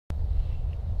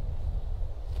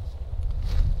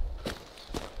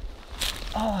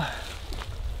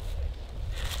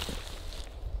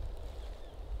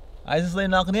ai sẽ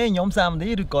nói cái này nhóm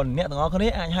Samedy rồi còn nét ngó cái này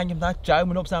anh hai chúng ta chơi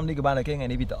một nốt Samedy các bạn này cái ngày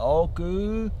này video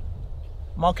cứ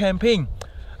mau camping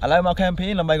lại mau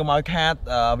camping là mấy cái mọi cat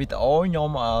video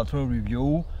nhóm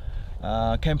review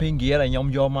camping gear là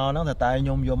nhóm vô mau nó là tay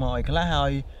nhóm vô mau ấy khá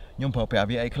hơi nhóm phở phèo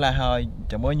vì ấy khá hơi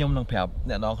chẳng mới nhóm năng phèo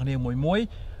nè nó cái này muối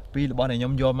vì bọn này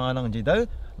nhóm vô mau nó còn gì tới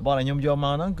bọn này nhóm vô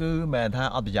mau nó cứ mẹ tha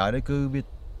ở bây đấy cứ việc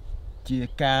chia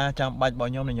ca trong bài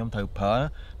bọn nhóm này nhóm thử phở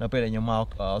nó bây giờ nhóm mau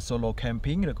solo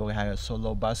camping rồi có hai solo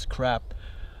bushcraft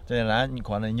cho nên là những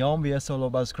khoản này nhóm via solo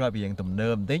bushcraft hiện tầm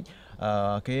nơm tích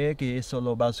cái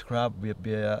solo bushcraft việc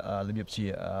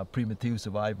chỉ primitive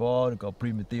survival rồi có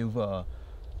primitive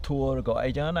tour rồi có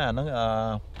ấy chứ là nó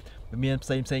miền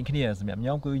same cái này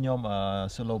nhóm cứ nhóm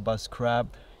solo bushcraft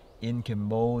in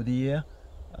Cambodia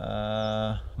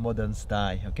modern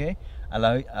style, ok.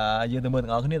 Lại dương từ mình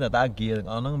ở cái này là ta kia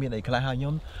ở nó miền này khai hai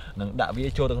nhóm nó đã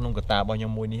viết cho được không có ta bao nhiêu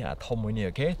mùi này thông mùi này,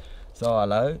 ok. So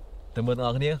lại từ mình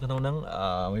ở cái này không nó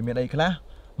miền đây khai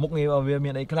mục nghiệp ở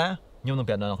miền đây khai nhóm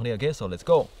nó nó cái này, ok. So let's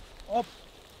go.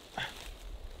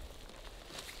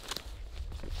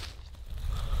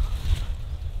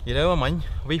 Vậy đó mà mình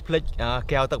vi plek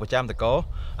keo tất 100 តក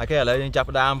ហើយគេឥឡូវយើងចាប់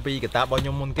ផ្ដើមពីកតាបរបស់ខ្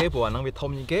ញុំមុនគេព្រោះអាហ្នឹងវាធំ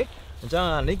ជាងគេអញ្ចឹង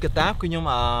នេះកតាបគឺខ្ញុំ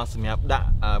សម្រាប់ដាក់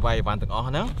វាយវ៉ាន់ទាំងអស់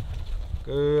ហ្នឹង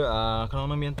គឺក្នុង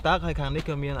នោះមានទឹកហើយខាងនេះ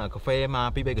គឺមានកាហ្វេមក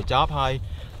ពី3កញ្ចប់ហើយ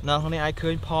នៅក្នុងនេះអាចឃើ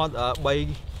ញ pot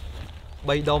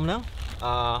 3ដុំហ្នឹង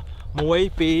1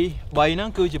 2 3ហ្នឹង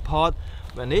គឺជា pot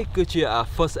នេះគឺជា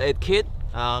first aid kit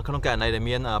ក្នុងករណីដែល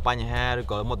មានបញ្ហាឬ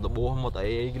ក៏មុតរបួសមុត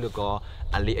អីឬក៏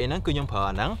អាលីអីហ្នឹងគឺខ្ញុំប្រើ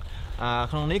អាហ្នឹង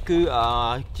ក្នុងនេះគឺ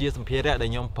ជាសម្ភារៈដែល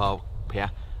ខ្ញុំប្រើប្រា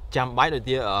ស់ចាំបាច់ដូច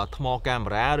ជាថ្មកាមេ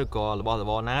រ៉ាឬក៏របស់រ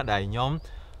បរណាដែលខ្ញុំ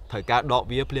ត្រូវការដក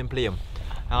វាភ្លាម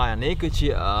ហើយអានេះគឺជា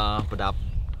ប្រដាប់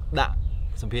ដាក់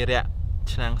សម្ភារៈ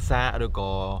ឆ្នាំងសាកឬ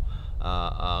ក៏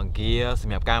gear ស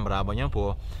ម្រាប់កាមេរ៉ារបស់ខ្ញុំព្រោះ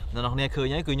នៅក្នុងនេះឃើញ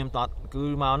ហើយគឺខ្ញុំតតគឺ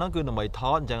មកហ្នឹងគឺដើម្បីថ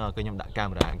តអញ្ចឹងគឺខ្ញុំដាក់កា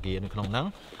មេរ៉ា gear នៅក្នុងហ្នឹង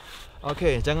អូខេ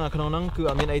អញ្ចឹងក្នុងហ្នឹងគឺ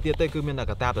អត់មានអីទៀតទេគឺមានតែ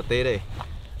កាតាបទេឥ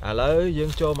ឡូវយើ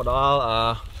ងចូលមកដល់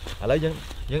ឥឡូវយើង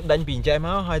ដេញពីចេះម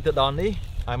កហើយទៅដល់នេះ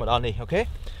ហើយមកដល់នេះអូខេ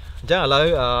អញ្ចឹងឥឡូវ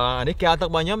អានេះកែវទឹក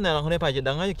របស់ខ្ញុំអ្នកនរគ្នាប្រហែលជា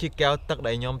ដឹងហើយជាកែវទឹក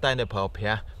ដែលខ្ញុំតែងតែប្រើប្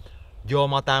រាស់យក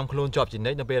មកតាមខ្លួនជាប់ជា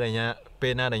និច្ចនៅពេល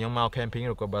ណាដែលខ្ញុំមក camping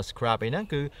ឬក៏ bushcraft អីហ្នឹង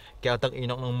គឺកែវទឹក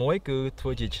inox នឹងមួយគឺធ្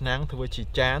វើជាឆ្នាំងធ្វើជា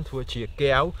ចានធ្វើជា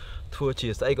កែវធ្វើជា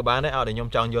ស្អីក៏បានដែរឲ្យតែខ្ញុំ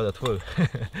ចង់យកទៅធ្វើ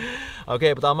អូខេ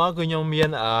បន្តមកគឺខ្ញុំមាន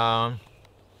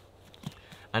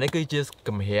អានេះគឺជាក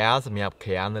ម្រាលសម្រាប់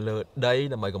ក្រាននៅលើដី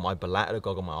ដើម្បីកុំឲ្យប្រឡាក់ឬ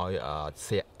ក៏កុំឲ្យ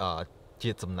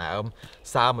ជាតិសំណើម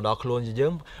សើមកដល់ខ្លួនជាយើ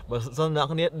ងបើសិនអ្នក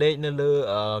គ្នាដេកនៅលើ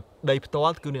ដីផ្ទា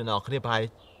ល់គឺអ្នកនរគ្នាប្រហែល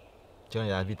ចឹង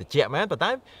វាត្រជាក់មែនប៉ុន្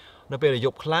តែនៅពេលយ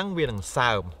ប់ខ្លាំងវានឹង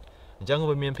សើមអញ្ចឹង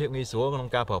វាមានភាពងាយស្រួលក្នុង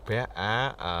ការប្រើប្រាស់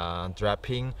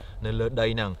trapping នៅលើដី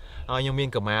ហ្នឹងហើយខ្ញុំមាន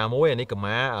កម្រាមួយអានេះកម្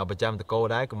រាប្រចាំតកោ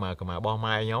ដែរកម្រារបស់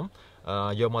ម៉ែខ្ញុំ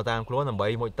យកមកតាមខ្លួនដើម្បី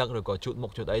មុជទឹកឬក៏ជូតមុ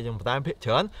ខជូតអីចឹងតែភាគច្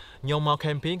រើនខ្ញុំមក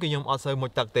camping គឺខ្ញុំអត់សូវមុជ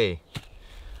ទឹកទេ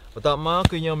បន្ទាប់មក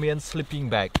គឺខ្ញុំមាន sleeping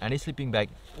bag អានេះ sleeping bag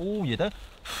អូនិយាយទៅ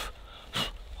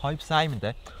ហើយផ្សាយមែន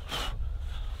ទេ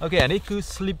អូខេអានេះគឺ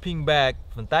sleeping bag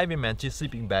ប៉ុន្តែវាមិនមែនជា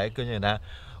sleeping bag គឺយ៉ាងណា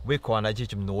វាគ្រាន់តែជា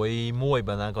ជំនួយមួយ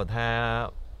បើណាគាត់ថា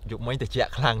យកមិញទៅជា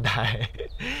ក់ខ្លាំងដែរ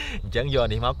អញ្ចឹងយក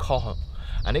នេះមកខុស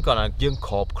អានេះគាត់ថាយើង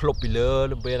គ្របឃ្លុបពីលើ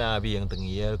ពេលណាវាងត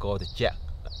ងាក៏ទៅជាក់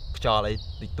ខ្យល់អី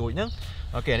តិចតួចហ្នឹង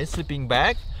អូខេនេះ sleeping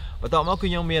bag បន្ទាប់មកគឺ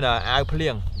ខ្ញុំមានអាវភ្លៀ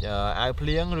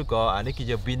ងឬក៏អានេះគឺ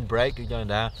ជា wind break គឺយ៉ាង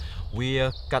ណាវា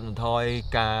កាត់បន្ថយ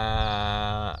ការ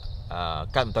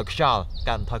កាត់បន្ថយខ្យល់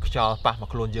ប៉ះមក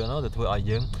ខ្លួនយើងទៅធ្វើឲ្យ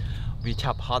យើងវា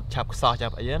ឆាប់ហត់ឆាប់ខ្សោះឆា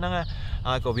ប់អីហ្នឹង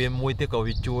ហើយក៏វាមួយទៀតក៏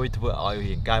វាជួយធ្វើឲ្យ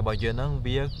រាងកាយរបស់យើងហ្នឹង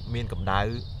វាមានកម្ដៅ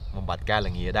បំបត្តិការ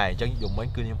ល្ងាដែរអញ្ចឹងយំមិញ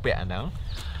គឺខ្ញុំពាក់អាហ្នឹង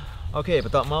អូខេប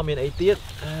ន្ទាប់មកមានអីទៀត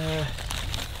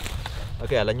អូ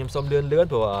ខេឥឡូវខ្ញុំសុំលឿនព្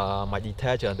រោះមក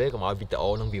detail ច្រើនពេកកុំឲ្យវីដេអូ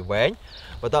នឹងវាវែង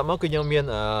បន្ទាប់មកគឺខ្ញុំមាន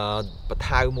ប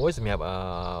ថៅមួយសម្រាប់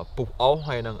ពុះអុស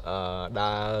ហើយនឹង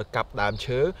ដើរកាប់ដើម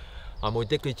ឈើហើយមួយ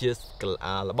ទៀតគឺជា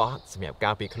របស់សម្រាប់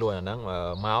ការពារខ្លួនអាហ្នឹង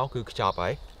មកគឺខ្ចប់ហើ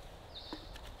យ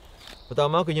បន្ទា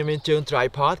ប់មកគឺខ្ញុំមានជើង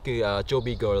tripod គឺ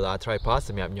Joby Tripod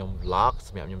សម្រាប់ខ្ញុំ vlog ស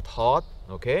ម្រាប់ខ្ញុំថត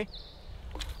អូខេ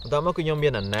បន្ទាប់មកគឺខ្ញុំមា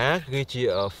នអាណាគឺជា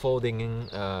folding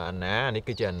អាណានេះ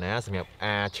គឺជាអាណាសម្រាប់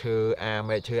ឈើ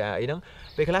មែកឈើអីហ្នឹង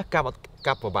ពេលខ្លះកា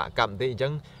ប់ពិបាកកាប់បន្តិចអញ្ចឹ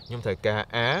ងខ្ញុំត្រូវការ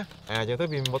អញ្ចឹងទៅ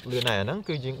វាមុតលឿនដែរអាហ្នឹង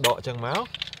គឺយើងដកអញ្ចឹងមកប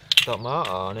ន្ទាប់មក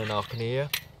នៅដល់គ្នា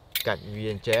កាច់វា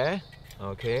អញ្ចេះអូ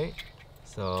ខេ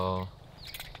so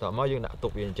បន្ទាប់មកយើងដាក់ទុ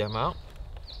កវាអញ្ចេះមក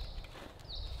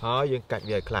ហើយយើងកាច់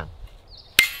វាឲ្យខ្លាំង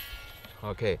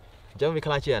អូខេអញ្ចឹងវា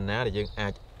ខ្លះជាអាណាដែលយើងអា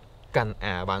ចកាន់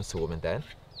បានស្រួលមែនតើ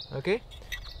អូខេ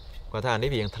គាត់ថានេះ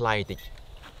វាយ៉ាងថ្លៃតិច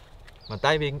mà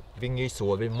tay vì nghi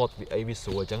sủa vì một vì ấy vì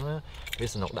sủa chẳng vì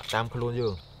sẵn nọc đã tam luôn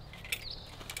dương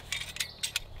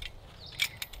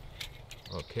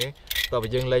ok tao bây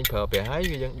giờ lên phở bẻ hái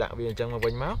bây giờ đạn vì chẳng mà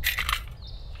quanh máu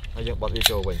bây giờ bật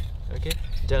video mình ok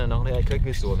cho nên nó này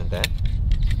cái sủa mình té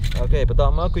ok bắt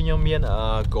đầu mới cứ nhom miên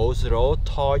cổ số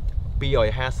thôi pi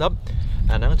rồi ha sấp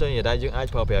nắng cho người ta dương ai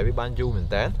phở bẻ với ban du mình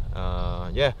té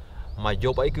yeah mà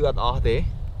vô ấy cứ ăn thế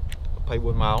phải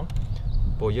buồn máu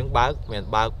bộ dương bác mình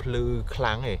bác plư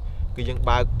kháng này cứ dương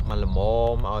bác mà là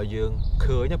mồm ở dương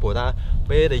khơi nhá bộ ta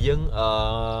bây để dương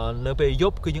nơi bây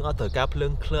giúp cứ dương ở thời cá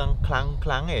plương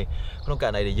kháng này con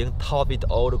cả này để dương thọt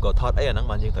video được có thọt ấy là nắng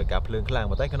mà dương thời cá plương kháng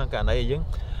mà tay cái cả này dương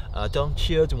trong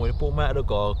chia cho một bộ mẹ được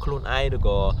có clone ai được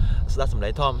có ra sầm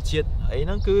đấy thom chiết ấy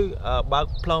nó cứ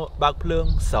bác plương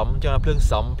sắm cho plương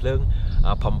sắm plương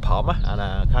phồng á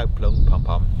là khai plương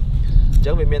phồng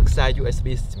chẳng về miền sai USB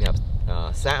nhập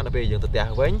xa nó bây giờ thực tế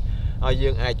với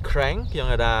dương ai crank cho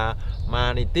người ta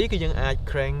mà này tí cái dương ai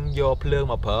crank vô plương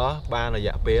mà phở ba là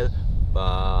dạ về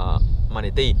mà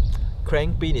này tí crank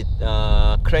pi này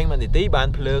crank mà này tí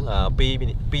ban plương pi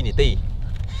này tí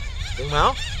đúng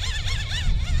máu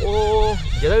ô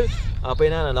vậy đó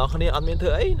bên này là nó không đi ăn miếng thứ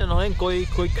ấy nó nói coi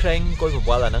crank coi một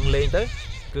quả là nâng lên tới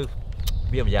cứ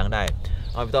viêm dạng này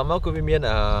rồi tao mới coi miếng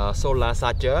solar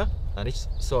charger này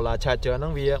solar charger nó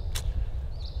vì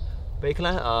bây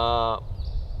giờ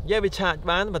yeah bị charge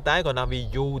bán mà tái còn là vì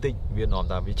du thì vì nòng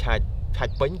ta vì charge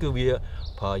bánh cứ vì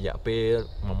phở dạ pe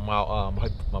màu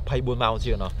mà phay buôn màu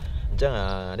chưa nó chắc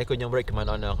là đây coi nhom recommend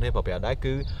on nó này phở bẻ đấy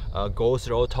cứ go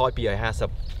slow toy pi 50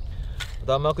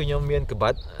 tao mới cứ nhom miên cái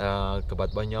bát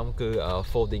bao nhom cứ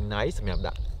folding nice sầm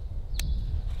đặt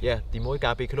yeah thì mỗi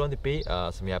cà phê kêu thì pi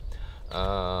sầm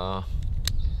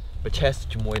purchase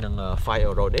cho mỗi năng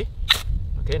file rồi đấy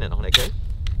ok này nó này cái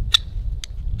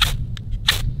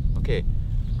ok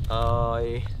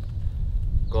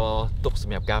có tục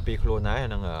sầm cà phê kêu này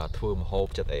năng thua một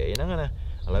hộp chặt ấy nè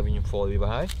lại mình fold đi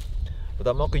vào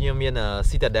tao mới cứ nhom miên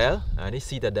Citadel này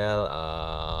Citadel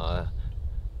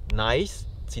nice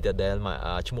Citadel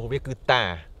mà chung một biết cứ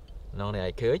ta nó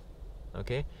này cưới ok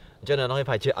cho nên nó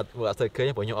phải chơi vừa chơi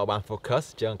cưới bởi nhau ở bàn focus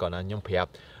chứ còn là nhung phẹp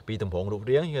vì tầm hồn rụt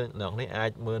riêng nó này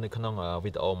ai mưa này không ở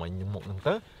video mà nhung một năm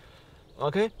tới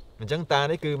ok mình chẳng ta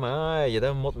đấy cứ mà vậy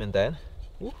đó một mình tên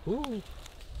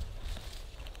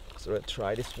so let's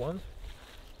try this one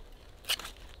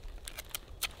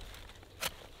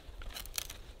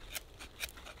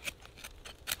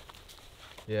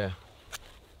yeah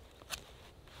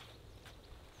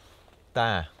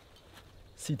ta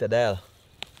Citadel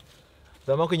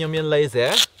rồi một cái nhóm miền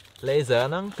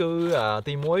laser nó cứ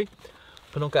tìm muối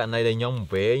phần cả này là nhóm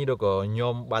về như đâu có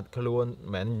nhóm bát luôn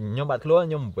mẹ nhóm bát luôn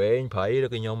nhóm về phải được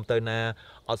cái nhóm tên là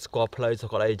Oscar play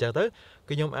sau đây chắc tới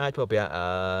cái nhóm ai phải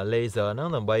laser nó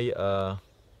làm bay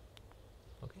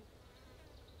ok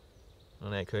nó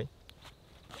này khơi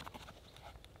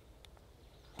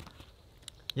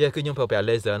yeah cái nhóm phải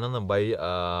laser nó làm bay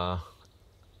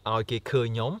ao cái khơi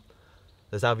nhóm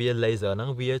tại sao viên laser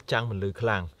nó viên trang mình lư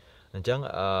khlang chẳng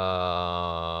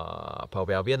phao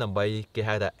bèo viên làm bay cái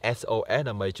hai là SOS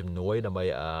làm bay chùm núi làm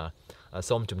bay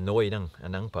xôm chùm núi nâng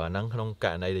nắng phở nắng không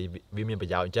cả này thì viên miền bây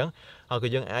giờ chẳng họ cứ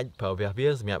dân ai phao bèo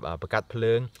viên nhập bạc cắt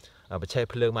phơi bạc che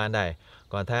phơi mà này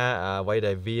còn tha vay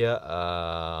đại viên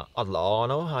ọt lọ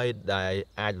nó hay đại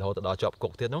ai là họ tự đó chọn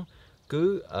cục thiết nó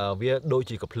cứ viên đôi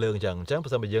chỉ cặp phơi chẳng chẳng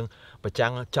bây giờ bạc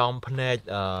trang trong panel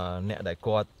nè đại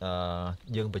quạt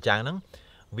dương bạc trang nó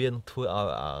viên thua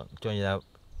cho nhà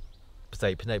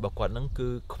xây bên này bảo quản nó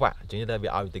cứ khỏa chứ như đây bị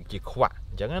ao tình chỉ khỏa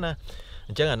chẳng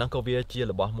là nó có viên chia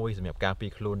là bỏ môi sầm cà phê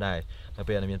luôn này là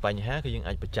về là miền Tây hát cái những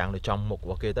anh trang được trong một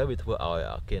và kia tới bị thua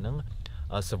ở kia nó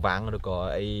sờ vàng được có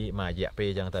ấy mà dẹp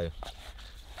phê chẳng từ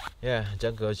yeah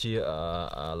chẳng có chia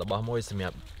là bỏ môi sầm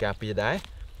cà phê đấy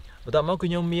và tao mới cứ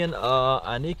nhau miền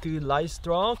anh ấy cứ light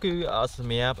straw cứ sầm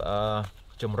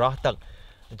trồng rau tật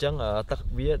chẳng tật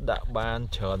viết đã ban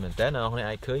chờ mình té nào này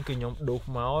ai cưới cứ nhóm đục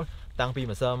máu tăng pi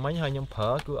mà sao mấy hai nhóm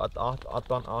phở cứ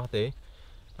ở thế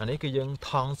anh ấy cứ dân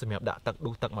thong sầm đã tật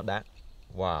đục tật mà đã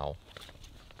wow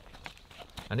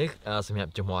anh ấy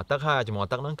sầm chùm mỏ tật ha chùm mỏ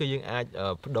tật nó cứ dân ai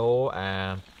đô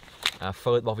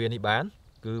phơi bảo viên đi bán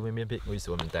cứ mấy miếng thịt nguy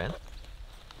xuống mình té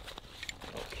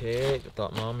ok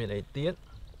tọt nó miếng ấy tiết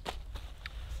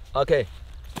ok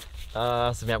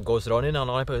sầm gồ rồi nên nó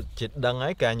nói chỉ đăng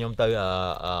ấy cả nhom từ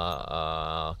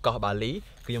co Bà Lý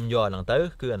cứ nhom giờ lần tới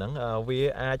cứ nắng vi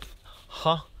ai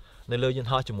ho nên lơi dân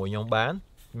ho cho mùi nhom bán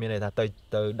miền này ta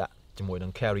từ đặt cho mùi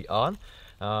đằng carry on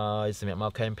sầm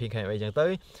mau camping hay vậy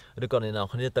tới được còn này nào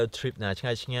không đi tới trip nào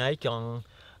ngay trong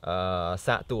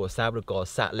xạ tủ xa được có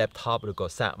xạ laptop được có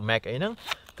xạ Mac ấy nắng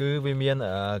គឺវាមាន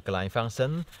កន្លែង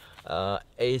function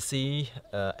AC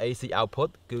AC output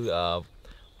គឺ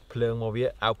ភ្លើងមកវា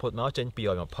output មកចេញ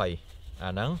220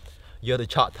អាហ្នឹងយកទៅ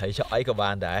ឆក់ត្រីឆក់អីក៏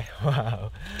បានដែរ wow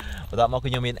បន្ទាប់មកគឺ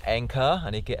ខ្ញុំមាន anchor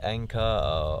អានេះគេ anchor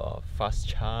fast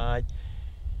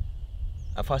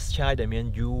charge ដែលមាន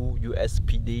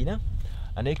USPD ណា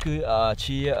អានេះគឺ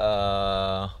ជា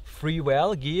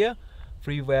freewheel gear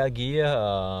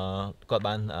គាត់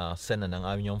បាន send អាហ្នឹង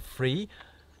ឲ្យខ្ញុំ free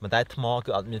ប៉ុន្តែថ្ម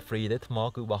គឺអត់មាន free ទេថ្ម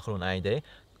គឺរបស់ខ្លួនឯងទេ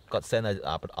គាត់ send ឲ្យ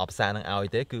អបសារហ្នឹងឲ្យ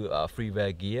ទេគឺ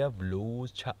freewheel gear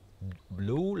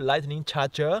blue lightning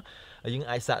charger យើង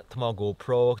អាចសាកថ្ម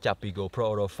GoPro ចាប់ពី GoPro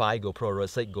Euro 5 GoPro Euro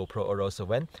 6 GoPro Euro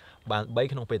 7បាន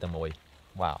3ក្នុងពេលតែមួយ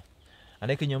wow អា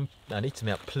នេះគឺខ្ញុំអានេះស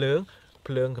ម្រាប់ភ្លើង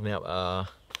សម្រាប់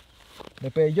នៅ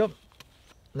ពេលយប់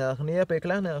អ្នកគ្នាពេលខ្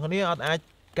លះអ្នកគ្នាអត់អាច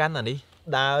កាន់អានេះ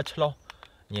ដើរឆ្លោះ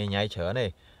ញ៉ៃច្រើនទេ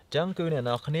អញ្ចឹងគឺអ្នកន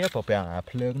រគ្នាប្រើប្រាស់អា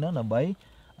ភ្លើងហ្នឹងដើម្បី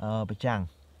ប្រចាំង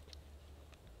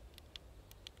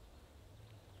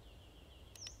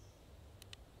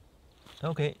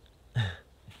អូខេ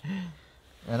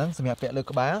អាហ្នឹងសម្រាប់ពាក់លើ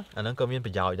ក្បាលអាហ្នឹងក៏មានប្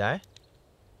រយោជន៍ដែរ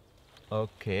អូ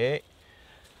ខេ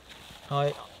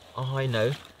ហើយនៅ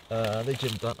ដូចជា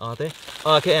មិនទាន់អស់ទេ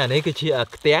អូខេអានេះគឺជា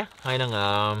ផ្ទះហើយនឹង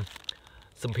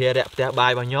សម្ភារៈផ្ទះបា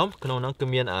យរបស់ខ្ញុំក្នុងហ្នឹងគឺ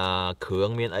មានគ្រឿង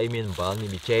មានអីមានអំបិលមាន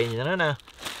ប៊ីចេងអញ្ចឹងណា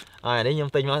ហើយអានេះខ្ញុំ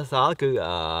ទិញមកសល់គឺ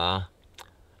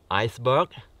iceberg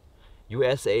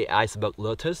USA iceberg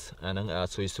lotus អាហ្នឹង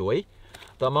ស្រួយ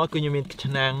តមកគឺខ្ញុំមាន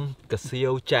ឆ្នាំងកាសៀ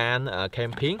វចាន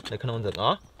camping នៅក្នុងទាំងអ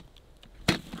ស់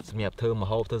សម្រាប់ធ្វើម្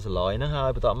ហូបធ្វើសាឡយហ្នឹងហើយ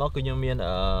បន្ទាប់មកគឺខ្ញុំមាន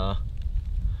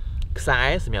ខ្សែ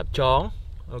សម្រាប់ចង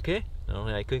អូខេ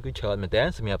ហើយគឺច្រើនមែនតើ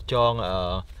សម្រាប់ចង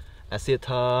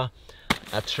setter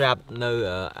trap នៅ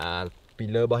ពី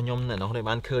លើរបស់ខ្ញុំនៅក្នុងនេះ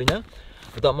បានឃើញហ្នឹង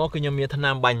បន្ទាប់មកគឺខ្ញុំមានថ្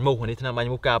នាំបាញ់មូសនេះថ្នាំបាញ់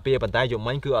មូសការពារប៉ុន្តែយប់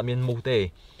មិញគឺអត់មានមូសទេ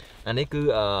អានេះគឺ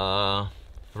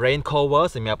rain cover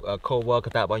សម្រាប់ cover ក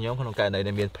តារបស់ខ្ញុំក្នុងករណី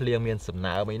ដែលមានភ្លៀងមានសំ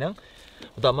ណើមអីហ្នឹង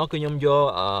បន្ទាប់មកគឺខ្ញុំយក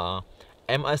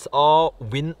MSR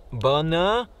wind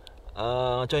burner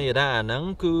ចុះនិយាយថាអាហ្នឹង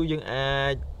គឺយើងអា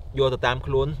ចយកទៅតាម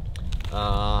ខ្លួន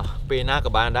ពេលណាក៏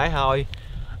បានដែរហើយ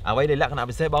អ្វីដែលលក្ខណៈ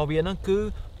ពិសេសរបស់វាហ្នឹងគឺ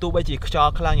ទោះបីជាខ្យ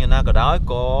ល់ខ្លាំងយ៉ាងណាក៏ដោយ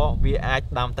ក៏វាអាច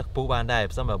ដាំទឹកពុះបានដែរ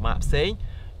ផ្សំបើម៉ាកផ្សេង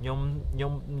ខ្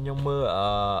ញុំមើល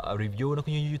review នៅក្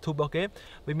នុង YouTube របស់គេ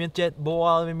វាមាន jet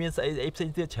ball វាមានស្អីផ្សេង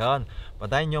ទៀតច្រើនប៉ុ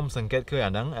ន្តែខ្ញុំសង្កេតឃើញ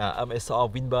អាហ្នឹង MSR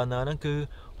wind burner ហ្នឹងគឺ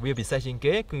វាពិសេសជាង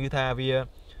គេគឺថាវា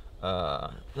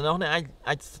នៅនោះ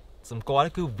អាចសម្គាល់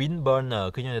គឺ wind burner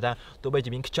គឺខ្ញុំនិយាយថាទោះបីជា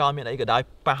មានខ្យល់មានអីក៏ដោយ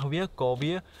ប៉ះវាក៏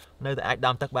វានៅតែអាច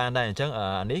ដាំទឹកបានដែរអញ្ចឹង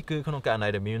អានេះគឺក្នុងករណី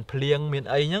ដែលមានភ្លៀងមាន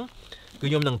អីហ្នឹងគឺ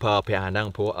ខ្ញុំនឹងប្រើប្រាស់អាហ្នឹង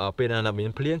ព្រោះពេលណាមាន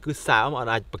ភ្លៀងគឺសើមអត់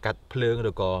អាចបង្កាត់ភ្លើង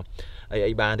ឬក៏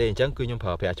អីបានទេអញ្ចឹងគឺខ្ញុំប្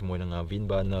រើប្រាស់ជាមួយនឹង wind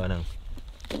burner ហ្នឹង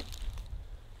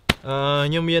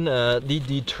ខ្ញុំមាន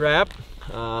DD trap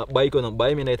 3x3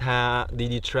 មានន័យថា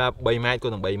DD trap 3 ម៉ែត្រ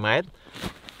x 3 ម៉ែត្រ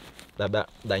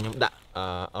ដែលខ្ញុំដាក់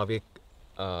ឲ្យវា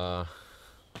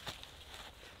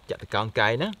ចាក់តកោណកា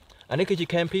យណាអានេះគឺជា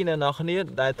camping នៅអ្នកគ្នា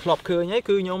ដែលធ្លាប់ឃើញហើយ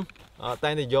គឺខ្ញុំតែ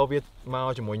ងតែយកវាមក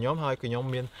ជាមួយខ្ញុំហើយគឺខ្ញុំ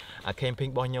មាន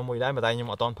camping របស់ខ្ញុំមួយដែរតែខ្ញុំ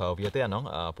អត់តន់ប្រើវាទេអាហ្នឹង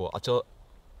ព្រោះអត់ចូល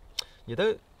និយាយទៅ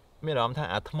មានអារម្មណ៍ថា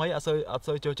អាថ្មីអត់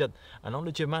សូវចូលចិត្តអានោះ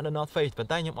ដូចជា Mac នៅ North Face ប៉ុន្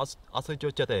តែខ្ញុំអត់សូវចូ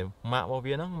លចិត្តទេ Mac របស់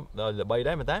វាហ្នឹងល្បី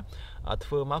ដែរប៉ុន្តែធ្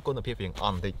វើមកគុណភាពរៀងអ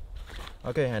ន់បន្តិច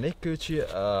អូខេអានេះគឺជា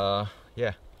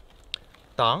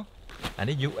តង់អា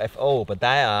នេះ UFO ប៉ុន្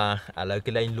តែឥឡូវ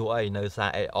គេលែងលក់អីនៅសារ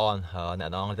Aeon អ្នក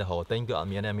នងទៅរកទិញគឺអត់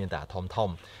មានទេមានតែ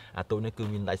ធំអាទូនេះគឺ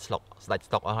មានដាច់ស្ដេច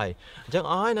ស្តុកអស់ហើយអញ្ចឹង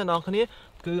អស់ហើយអ្នកនងគ្នា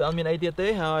គឺអត់មានអីទៀតទេ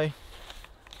ហើយ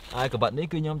កបាត់នេះ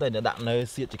គឺខ្ញុំតែដាក់នៅ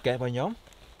សៀតចកេះរបស់ខ្ញុំ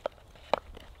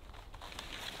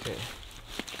អូ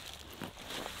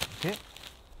ខេ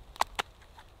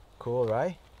cool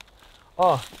right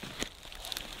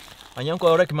ខ្ញុំក៏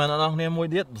recommend ដល់អ្នកគ្នាមួយ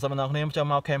ទៀតបើសិនអ្នកគ្នាចង់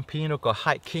មក camping ឬក៏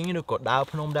hiking ឬក៏ដើរ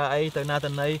ភ្នំដើរអីទៅណាទៅ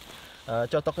ណី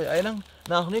ចុះតុកអីហ្នឹង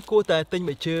អ្នកគ្នាគួរតែទិញ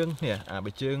ប៊ិជើងនេះ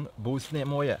ប៊ិជើង boost នេះ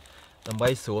មួយដើម្បី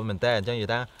ស្រួលមែនតើអញ្ចឹងនិយា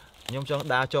យថាខ្ញុំចង់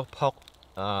ដើរចុះផុក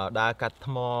ដើរកាត់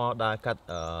ថ្មដើរកាត់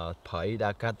ព្រៃដើ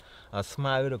រកាត់ស្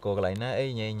មៅឬក៏កន្លែងណាអី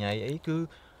ញ៉ៃអីគឺ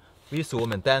វាស្រួល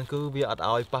មែនតើគឺវាអត់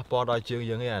ឲ្យប៉ះពាល់ដល់ជើង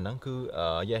យើងទេអាហ្នឹងគឺ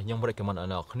ខ្ញុំ recommend ដល់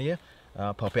អ្នកគ្នា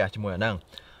ប្រើប្រាស់ជាមួយអាហ្នឹង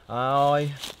ហើយ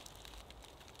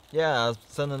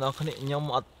សិនអ្នកគ្នាខ្ញុំ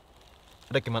អត់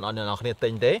recommend ឲ្យអ្នកគ្នាទិ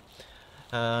ញទេ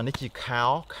នេះជា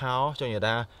ខោចង់និយាយ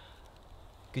ថា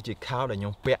គឺជាខោដែលខ្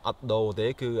ញុំពាក់អត់ដូរទេ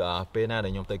គឺពេលណាដែ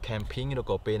លខ្ញុំទៅ camping ឬ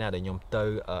ក៏ពេលណាដែលខ្ញុំទៅ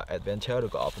adventure ឬ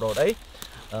ក៏ off road អី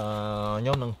ខ្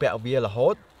ញុំនឹងពាក់វារហូ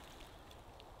ត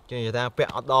គេនិយាយថាពា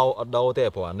ក់អត់ដូរទេ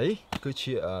ព្រោះអានេះគឺ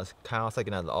ជាខោសាច់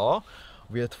ក្រានល្អ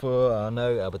វាធ្វើនៅ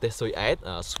ប្រទេសស៊ុយអែត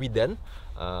Sweden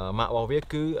ម៉ាករបស់វា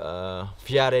គឺ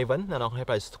Fjällräven អ្នកនរគ្នា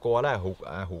ប្រហែលស្គាល់ដែររូប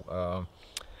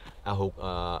ហូប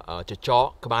ចចក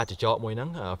ក្បាលចចកមួយហ្នឹង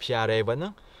Fia Raven ហ្នឹ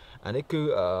ងអានេះគឺ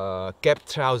cap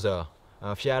trouser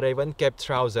Fia Raven cap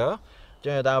trouser ចឹ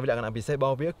ងដល់លក្ខណៈពិសេសរប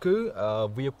ស់វាគឺ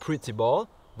វា breathable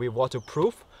វា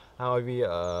waterproof ហើយវា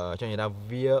ចឹងនិយាយថា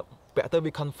វាពាក់ទៅ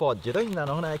វា comfort និយាយទៅណា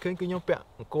នោះណាឃើញគឺខ្ញុំពាក់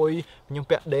អង្គុយខ្ញុំ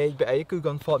ពាក់ដេកពាក់អីគឺ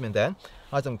comfort មែនតើ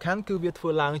ហើយសំខាន់គឺវាធ្វើ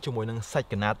ឡើងជាមួយនឹងសាច់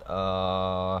កណាត់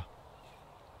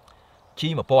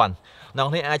G1000 អ្នក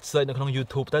នេះអាច search នៅក្នុង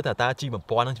YouTube ទៅថាតើ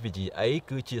G1000 ហ្នឹងវាជាអី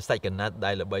គឺជាសាច់កណាត់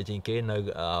ដែលល្បីជាងគេនៅ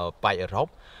ប៉ែកអឺរ៉ុប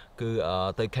គឺ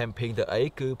ទៅ camping ទៅអី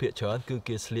គឺភាគច្រើនគឺ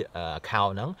គេស្លៀកខោ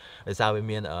ហ្នឹងដោយសារវា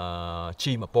មាន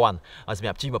G1000 ហើយសម្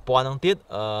រាប់ G1000 ហ្នឹងទៀត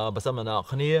បើសិនមកអ្នក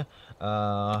គ្នា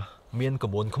មានក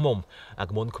ម្មួនឃុំ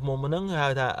កម្មួនឃុំហ្នឹងហៅ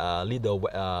ថា leader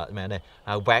មែនទេ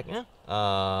ហៅ wax ណា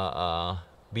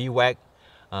B wax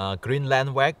Greenland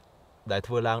wax ដែល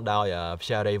ធ្វើឡើងដោយ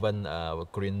Fia Raven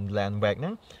Greenland wax ហ្នឹ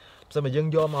ងបើមិនយើង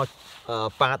យកមក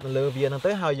ប៉ាតនៅលើវាហ្នឹង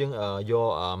ទៅហើយយើងយក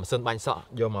ម៉ាស៊ីនបាញ់សក់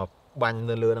យកមកបាញ់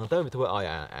នៅលើហ្នឹងទៅវាធ្វើឲ្យ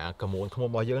កម្មួនឃុំរ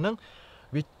បស់យើងហ្នឹង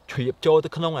វាជ្រាបចូលទៅ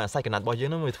ក្នុងសាច់កណាត់របស់យើង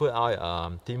ហ្នឹងវាធ្វើឲ្យ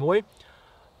ទី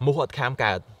1មូសអត់ខាម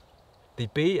កើតទី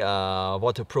2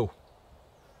 waterproof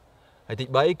ហើយទី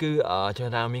3គឺចេះ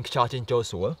ថាមានខ្យល់ចេញចូល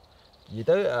ស្រួលនិយាយ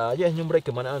ទៅខ្ញុំ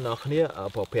recommend ឲ្យអ្នកគ្នា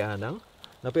ប្រើប្រាស់អាហ្នឹង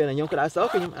នៅពេលដែលខ្ញុំក្តៅសោក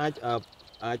គឺខ្ញុំអាច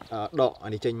ដកអា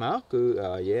នេះចេញមកគឺ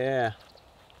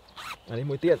អានេះ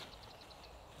មួយទៀត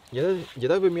និយាយ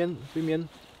ទៅវាមាន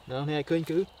អ្នកនេះឃើញ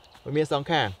គឺវាមានសង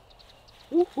ខាង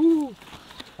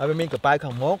ហើយវាមានកប៉ៅ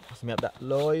ខាងមុខសម្រាប់ដាក់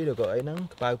លុយឬក៏អីហ្នឹង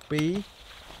កប៉ៅ2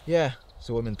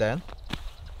ស្រួលមែនតើ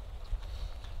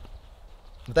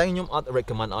តែខ្ញុំអត់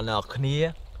recommend ឲ្យអ្នកគ្នា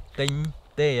ទិញ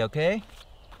ទេអូខេ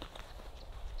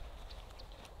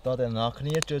តើតែអ្នកគ្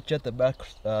នាចូលចិត្ត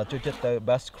ទៅ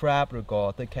Bushcraft ឬក៏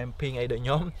ទៅ camping អីដូចខ្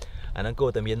ញុំអាហ្នឹងគួរ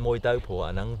តែមានមួយទៅព្រោះ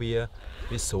អាហ្នឹងវា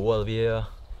ស្រួលវា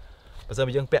បើសិន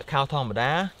យើងពាក់ខោធម្ម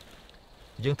តា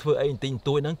យើងធ្វើអីបន្តិចបន្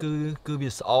តួចហ្នឹងគឺវា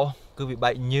ស្អោះគឺវា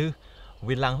បែកញើស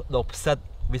វាឡើងដុសផ្សិត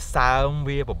វាសើម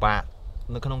វាពិបាក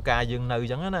នៅក្នុងការយើងនៅអ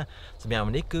ញ្ចឹងណាសម្រា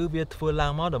ប់នេះគឺវាធ្វើឡើ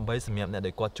ងមកដើម្បីសម្រាប់អ្នក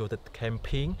ដែលគាត់ចូលទៅ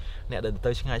camping អ្នកដែល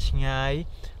ទៅឆ្ងាយ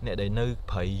អ្នកដែលនៅ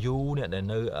ព្រៃយូរអ្នកដែល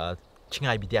នៅឆ្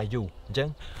ងាយពីផ្ទះយូរអញ្ចឹង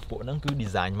ពួកហ្នឹងគឺ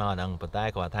design មកហ្នឹងប៉ុន្តែ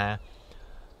គាត់ថា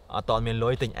អត់តមានលុ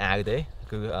យទិញអាវទេ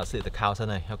គឺស្លៀកតែខោសិន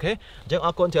ហើយអូខេអញ្ចឹងអ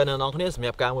រគុណច្រើនអ្នកនរគ្នាសម្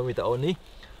រាប់ការមើលវីដេអូនេះ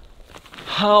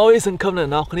ហើយសង្ឃឹមអ្នក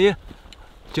នរគ្នា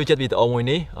ជួយចិត្តវីដេអូមួយ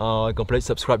នេះកុំភ្លេច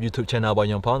subscribe YouTube channel របស់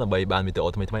ខ្ញុំផងដើម្បីបានវីដេអូ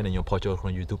ថ្មីៗដែលខ្ញុំផុសចូលក្នុ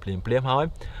ង YouTube ភ្លាមៗហើយ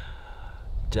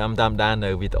ចាំតាមដាននៅ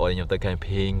វីដេអូដែលខ្ញុំទៅ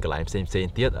camping កន្លែងផ្សេង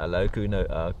ទៀតឥឡូវគឺនៅ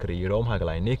គ្រីរ៉ូមហើយកន្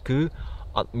លែងនេះគឺ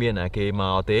អត់មានគេម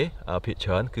កទេភាគច្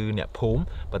រើនគឺអ្នកភូមិ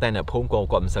ប៉ុន្តែអ្នកភូមិក៏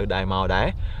គាត់មិនសូវដែរមកដែរ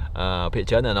ភាគ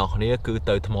ច្រើនអ្នកនរគ្នាគឺ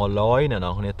ទៅថ្មលយអ្នកន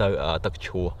រគ្នាទៅទឹក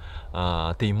ឈ្មោះ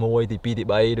ទី1ទី2ទី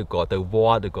3ឬក៏ទៅវ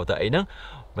ត្តឬក៏ទៅអីហ្នឹង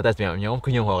ប៉ុន្តែសម្រាប់ខ្ញុំគឺ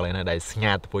ខ្ញុំរកកន្លែងណាដែលស្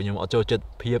ងាត់ព្រោះខ្ញុំអត់ចូលចិត្ត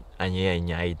ភាពអញ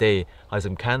ញ៉ៃទេហើយ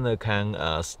សំខាន់នៅខាង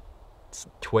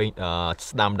ឆ្វេង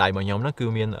ស្ដាំដៃរបស់ខ្ញុំហ្នឹងគឺ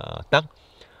មានទឹក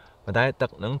ប៉ុន្តែទឹ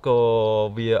កហ្នឹងក៏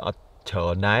វាអត់ច្រើ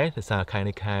នដែរដោយសារខែ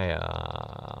នេះខែ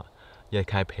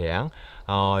ខែប្រាំង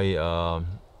ហើយ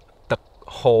ទឹក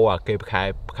ហូរគេ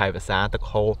ខែភាសាទឹក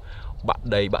ហូរបាក់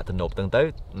ដីបាក់ទំនប់ទាំងទៅ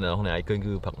អ្នកនរឯង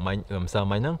គឺផឹកមិញម្សិល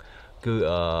មិញហ្នឹងគឺ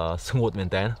ស្ងួតមែន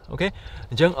តើអូខេ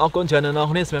អញ្ចឹងអរគុណច្រើនអ្នកនរ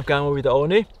គ្នាសម្រាប់ការមើលវីដេអូ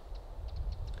នេះ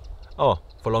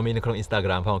follow me នៅក្នុង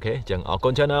Instagram ផងអូខេអញ្ចឹងអរគុ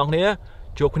ណច្រើនអ្នកនរគ្នា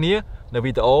ជួបគ្នានៅ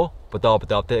វីដេអូបន្តទៀ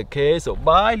តអូខេ so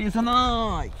bye listen